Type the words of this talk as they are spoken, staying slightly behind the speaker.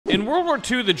In World War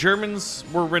II, the Germans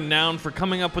were renowned for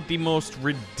coming up with the most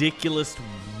ridiculous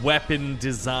weapon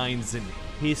designs in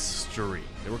history.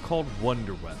 They were called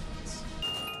wonder weapons.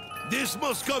 This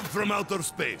must come from outer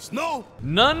space, no?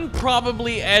 None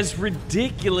probably as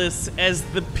ridiculous as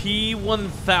the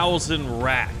P1000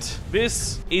 Rat.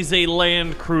 This is a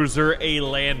land cruiser, a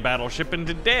land battleship, and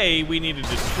today we need to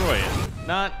destroy it,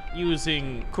 not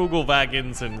using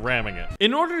Kugelwagons and ramming it.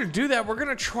 In order to do that, we're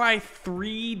gonna try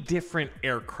 3 different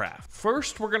aircraft.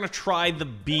 First, we're gonna try the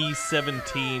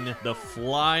B-17, the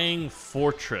Flying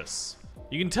Fortress.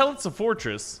 You can tell it's a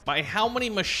fortress by how many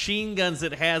machine guns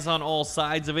it has on all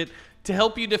sides of it to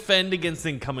help you defend against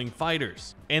incoming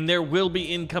fighters. And there will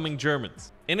be incoming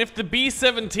Germans. And if the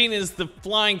B-17 is the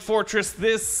Flying Fortress,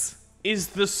 this is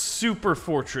the Super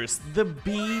Fortress, the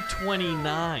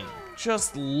B-29.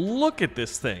 Just look at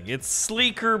this thing. It's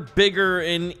sleeker, bigger,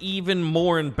 and even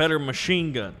more and better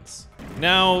machine guns.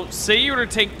 Now, say you were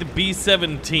to take the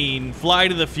B-17, fly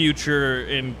to the future,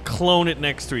 and clone it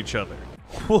next to each other.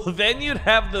 Well, then you'd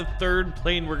have the third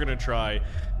plane we're gonna try.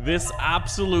 This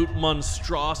absolute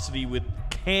monstrosity with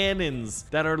cannons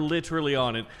that are literally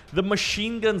on it. The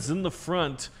machine guns in the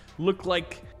front look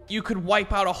like you could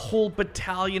wipe out a whole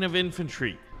battalion of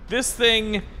infantry. This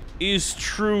thing is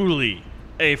truly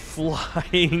a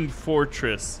flying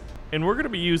fortress, and we're gonna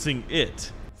be using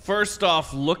it. First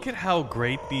off, look at how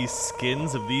great these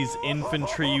skins of these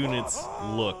infantry units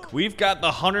look. We've got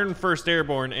the 101st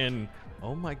Airborne, and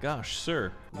oh my gosh,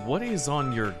 sir, what is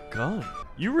on your gun?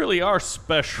 You really are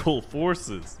special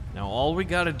forces. Now all we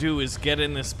gotta do is get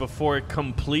in this before it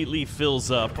completely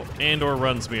fills up and or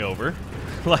runs me over.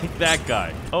 Like that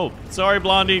guy. Oh, sorry,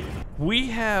 Blondie. We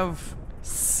have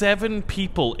 7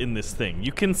 people in this thing.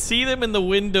 You can see them in the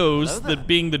windows, that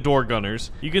being the door gunners.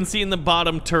 You can see in the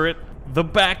bottom turret, the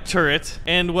back turret,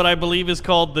 and what I believe is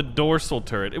called the dorsal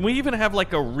turret. And we even have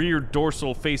like a rear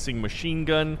dorsal facing machine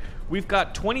gun. We've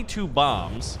got 22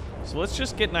 bombs, so let's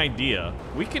just get an idea.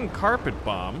 We can carpet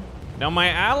bomb. Now my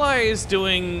ally is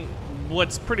doing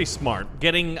what's pretty smart,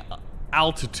 getting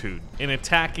altitude and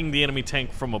attacking the enemy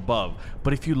tank from above.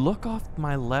 But if you look off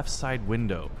my left side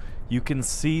window, you can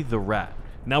see the Rat.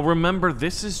 Now remember,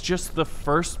 this is just the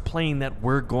first plane that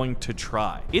we're going to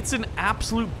try. It's an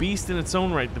absolute beast in its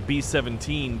own right, the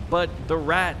B-17, but the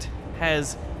Rat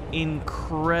has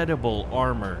incredible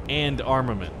armor and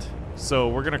armament. So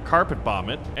we're gonna carpet bomb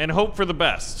it and hope for the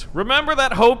best. Remember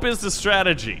that hope is the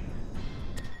strategy.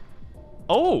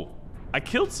 Oh, I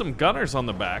killed some gunners on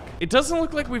the back. It doesn't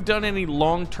look like we've done any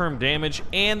long-term damage,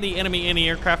 and the enemy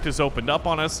anti-aircraft has opened up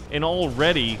on us, and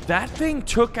already that thing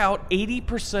took out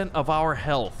 80% of our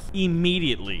health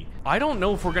immediately. I don't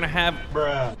know if we're gonna have...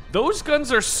 Bruh. Those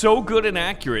guns are so good and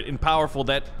accurate and powerful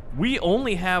that we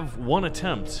only have 1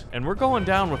 attempt, and we're going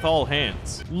down with all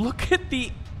hands. Look at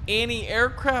the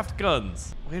anti-aircraft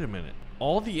guns. Wait a minute.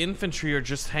 All the infantry are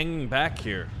just hanging back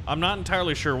here. I'm not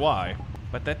entirely sure why,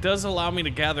 but that does allow me to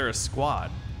gather a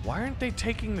squad. Why aren't they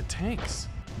taking the tanks?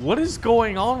 What is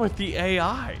going on with the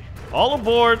AI? All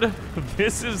aboard.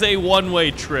 This is a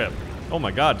one-way trip. Oh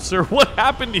my God, sir, what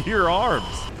happened to your arms?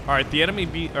 All right, the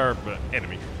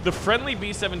the friendly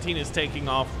B-17 is taking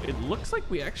off. It looks like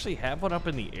we actually have one up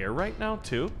in the air right now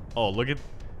too. Oh, look at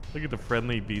the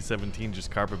friendly B-17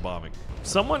 just carpet bombing.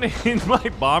 Someone in my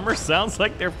bomber sounds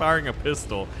like they're firing a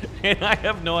pistol, and I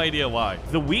have no idea why.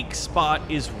 The weak spot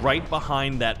is right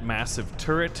behind that massive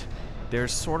turret.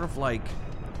 There's sort of like,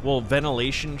 well,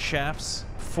 ventilation shafts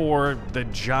for the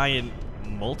giant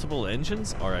multiple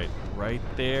engines. All right, right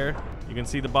there. You can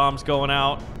see the bombs going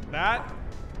out. That.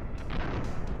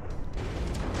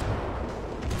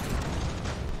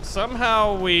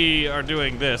 Somehow we are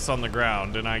doing this on the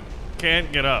ground, and I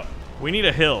can't get up. We need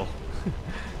a hill.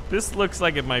 This looks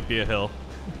like it might be a hill,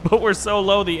 but we're so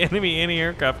low the enemy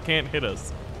anti-aircraft can't hit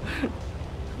us.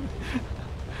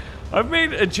 I've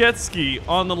made a jet ski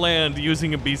on the land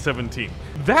using a B-17.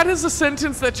 That is a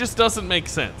sentence that just doesn't make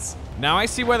sense. Now I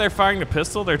see why they're firing the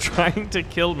pistol. They're trying to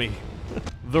kill me.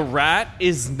 The Rat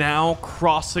is now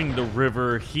crossing the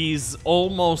river. He's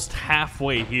almost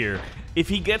halfway here. If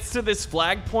he gets to this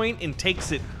flag point and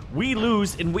takes it, we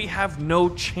lose and we have no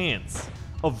chance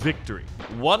of victory.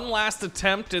 One last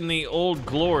attempt in the old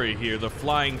glory here, the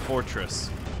Flying Fortress.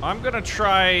 I'm gonna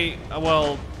try,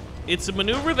 well, it's a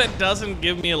maneuver that doesn't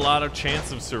give me a lot of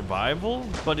chance of survival,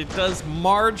 but it does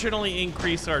marginally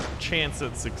increase our chance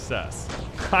at success.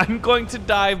 I'm going to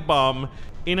dive bomb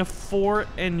in a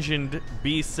 4-engined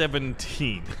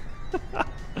B-17.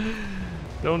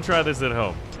 Don't try this at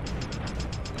home.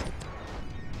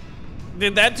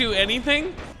 Did that do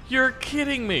anything? You're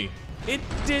kidding me. It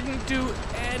didn't do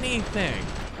anything.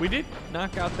 We did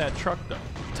knock out that truck though.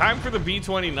 Time for the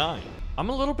B-29. I'm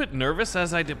a little bit nervous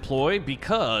as I deploy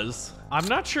because I'm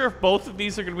not sure if both of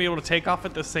these are gonna be able to take off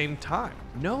at the same time.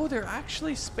 No, they're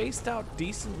actually spaced out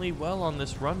decently well on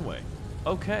this runway.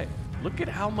 Okay, look at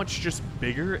how much just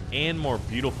bigger and more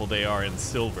beautiful they are in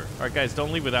silver. All right, guys,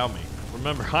 don't leave without me.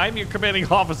 Remember, I'm your commanding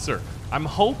officer. I'm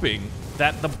hoping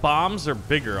that the bombs are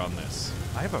bigger on this.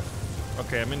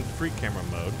 Okay, I'm in free camera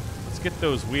mode. Let's get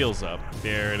those wheels up.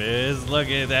 There it is, look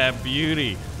at that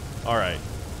beauty. All right.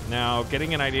 Now,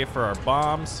 getting an idea for our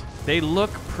bombs. They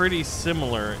look pretty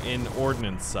similar in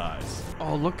ordnance size.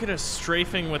 Oh, look at us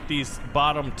strafing with these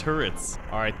bottom turrets.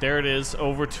 All right, there it is,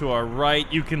 over to our right.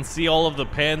 You can see all of the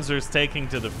Panzers taking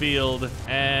to the field.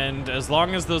 And as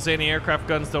long as those anti-aircraft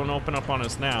guns don't open up on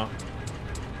us now.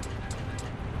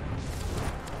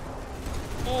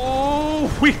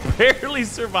 Oh, we barely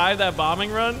survived that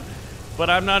bombing run. But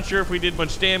I'm not sure if we did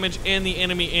much damage, and the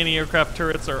enemy anti-aircraft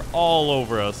turrets are all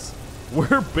over us.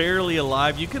 We're barely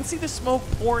alive. You can see the smoke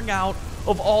pouring out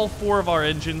of all 4 of our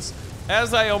engines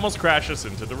as I almost crash us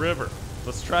into the river.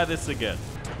 Let's try this again.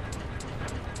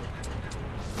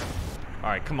 All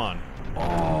right, come on.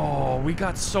 Oh, we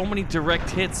got so many direct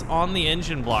hits on the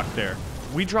engine block there.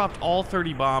 We dropped all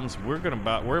 30 bombs. We're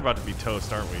about to be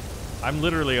toast, aren't we? I'm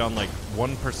literally on like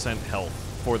 1% health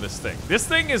for this thing. This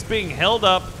thing is being held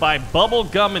up by bubble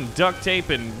gum and duct tape,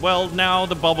 and well, now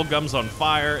the bubble gum's on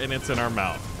fire and it's in our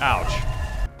mouth. Ouch.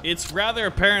 It's rather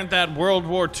apparent that World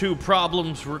War II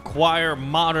problems require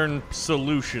modern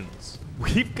solutions.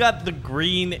 We've got the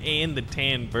green and the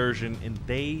tan version, and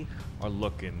they are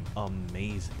looking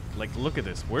amazing. Like, look at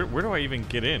this. Where do I even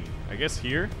get in? I guess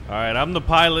here? All right, I'm the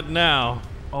pilot now.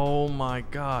 Oh my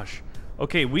gosh.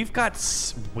 Okay, we've got,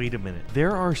 wait a minute.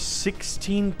 There are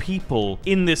 16 people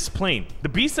in this plane. The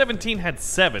B-17 had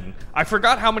 7. I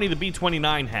forgot how many the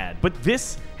B-29 had, but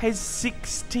this has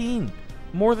 16.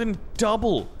 More than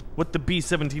double what the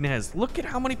B-17 has. Look at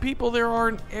how many people there are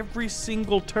in every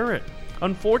single turret.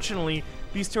 Unfortunately,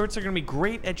 these turrets are gonna be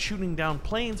great at shooting down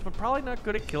planes, but probably not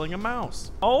good at killing a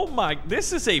mouse. Oh my,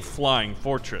 this is a flying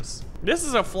fortress. This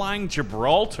is a flying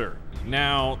Gibraltar.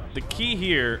 Now, the key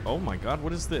here, oh my God,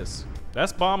 what is this?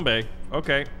 That's Bombay.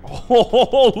 Okay.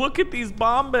 Oh, look at these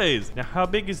Bombays. Now, how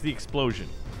big is the explosion?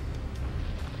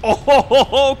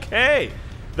 Oh, okay.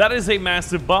 That is a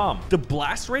massive bomb. The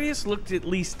blast radius looked at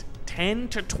least 10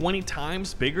 to 20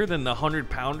 times bigger than the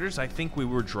 100-pounders I think we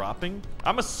were dropping.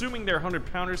 I'm assuming they're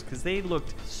 100-pounders because they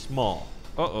looked small.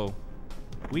 Uh-oh.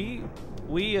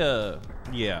 Yeah.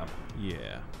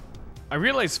 I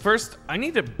realized first, I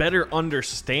need to better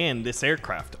understand this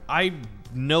aircraft. I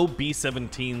know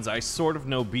B-17s, I sort of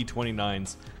know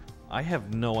B-29s. I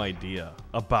have no idea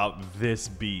about this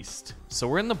beast. So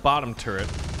we're in the bottom turret.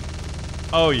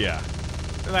 Oh yeah,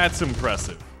 that's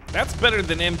impressive. That's better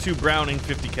than M2 Browning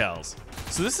 50 cals.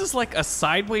 So this is like a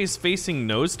sideways facing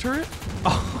nose turret?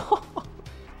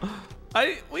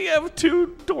 We have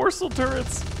 2 dorsal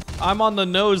turrets. I'm on the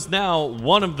nose now,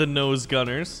 one of the nose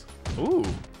gunners. Ooh,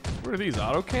 what are these,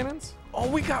 autocannons? Oh,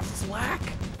 we got flak.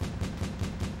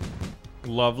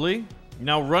 Lovely.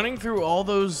 Now, running through all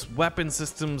those weapon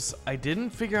systems, I didn't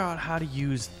figure out how to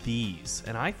use these,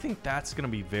 and I think that's gonna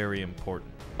be very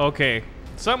important. Okay,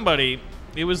 somebody,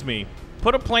 it was me,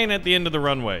 put a plane at the end of the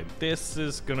runway. This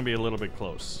is gonna be a little bit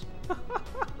close.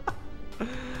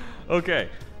 Okay,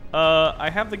 I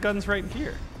have the guns right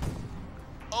here.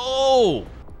 Oh!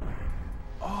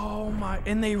 Oh my,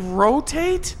 and they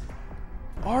rotate?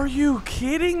 Are you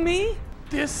kidding me?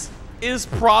 This is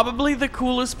probably the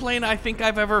coolest plane I think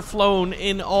I've ever flown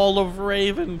in all of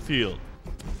Ravenfield.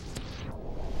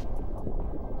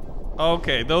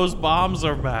 Okay, those bombs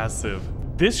are massive.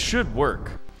 This should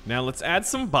work. Now let's add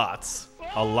some bots,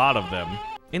 a lot of them.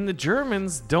 And the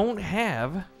Germans don't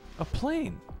have a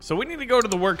plane. So we need to go to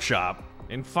the workshop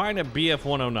and find a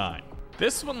BF-109.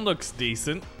 This one looks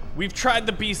decent. We've tried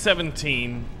the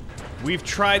B-17. We've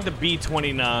tried the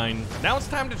B-29. Now it's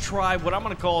time to try what I'm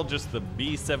gonna call just the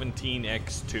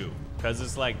B-17X2, because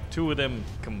it's like 2 of them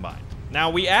combined.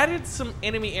 Now we added some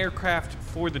enemy aircraft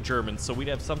for the Germans, so we'd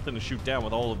have something to shoot down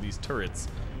with all of these turrets.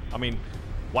 I mean,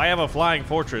 why have a flying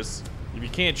fortress if you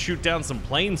can't shoot down some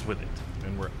planes with it?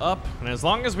 And we're up, and as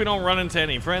long as we don't run into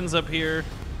any friends up here,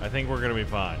 I think we're gonna be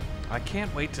fine. I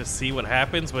can't wait to see what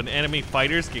happens when enemy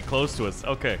fighters get close to us.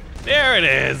 Okay, there it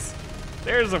is.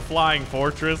 There's a flying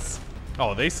fortress.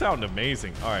 Oh, they sound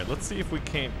amazing. All right, let's see if we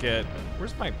can't get,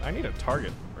 I need a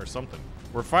target or something.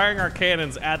 We're firing our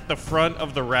cannons at the front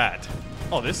of the Rat.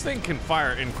 Oh, this thing can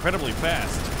fire incredibly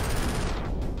fast.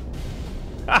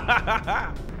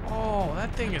 Oh,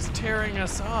 that thing is tearing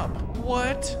us up.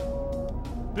 What?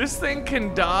 This thing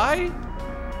can die?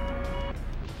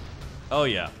 Oh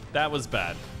yeah, that was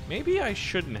bad. Maybe I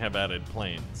shouldn't have added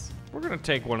planes. We're gonna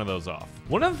take one of those off.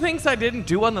 One of the things I didn't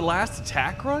do on the last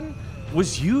attack run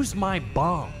was use my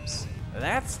bombs.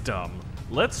 That's dumb.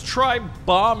 Let's try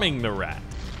bombing the rat.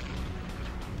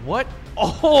 What?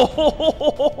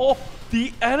 Oh,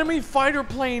 the enemy fighter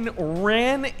plane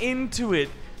ran into it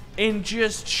and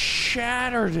just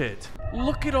shattered it.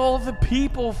 Look at all the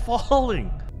people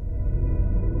falling.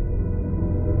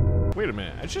 Wait a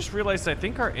minute, I just realized I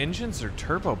think our engines are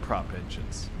turboprop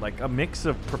engines. Like a mix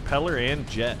of propeller and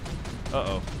jet.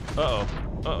 Uh-oh, uh-oh,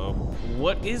 uh-oh.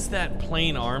 What is that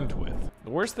plane armed with? The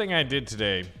worst thing I did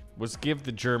today was give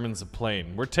the Germans a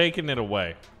plane. We're taking it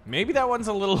away. Maybe that one's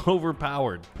a little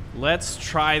overpowered. Let's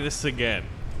try this again.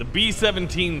 The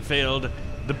B-17 failed,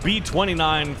 the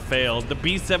B-29 failed, the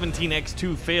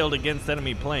B-17X2 failed against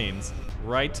enemy planes.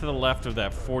 Right to the left of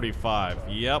that 45,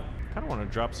 yep. I don't want to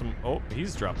drop some, oh,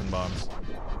 he's dropping bombs.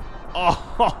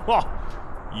 Oh,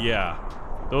 yeah,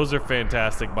 those are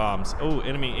fantastic bombs. Oh,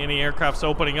 enemy aircraft's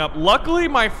opening up. Luckily,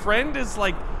 my friend is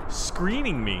like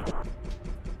screening me.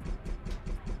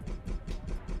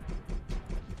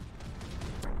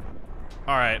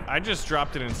 All right, I just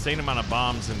dropped an insane amount of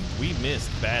bombs and we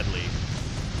missed badly.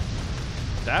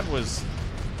 That was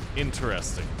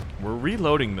interesting. We're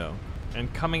reloading though,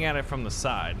 and coming at it from the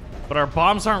side. But our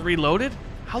bombs aren't reloaded?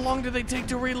 How long do they take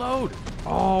to reload?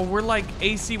 Oh, we're like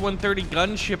AC-130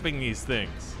 gun shipping these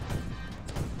things.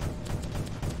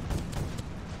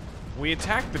 We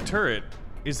attacked the turret.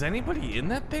 Is anybody in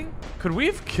that thing? Could we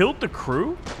have killed the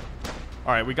crew?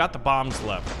 All right, we got the bombs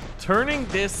left. Turning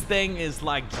this thing is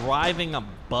like driving a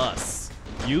bus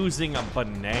using a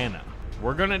banana.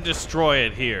 We're gonna destroy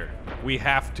it here. We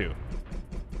have to.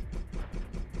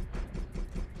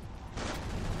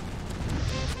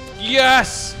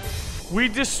 Yes! We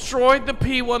destroyed the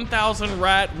P1000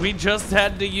 Rat. We just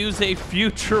had to use a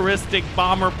futuristic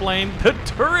bomber plane. The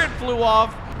turret flew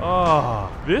off. Oh,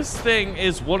 this thing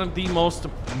is one of the most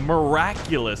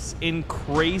miraculous and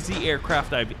crazy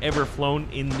aircraft I've ever flown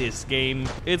in this game.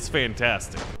 It's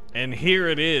fantastic. And here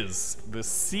it is, the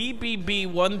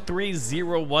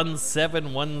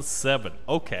CBB-1301717.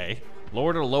 Okay,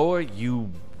 Lord Aloha, you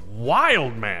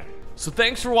wild man. So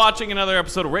thanks for watching another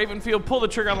episode of Ravenfield. Pull the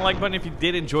trigger on the like button if you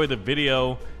did enjoy the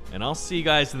video, and I'll see you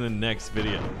guys in the next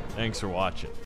video. Thanks for watching.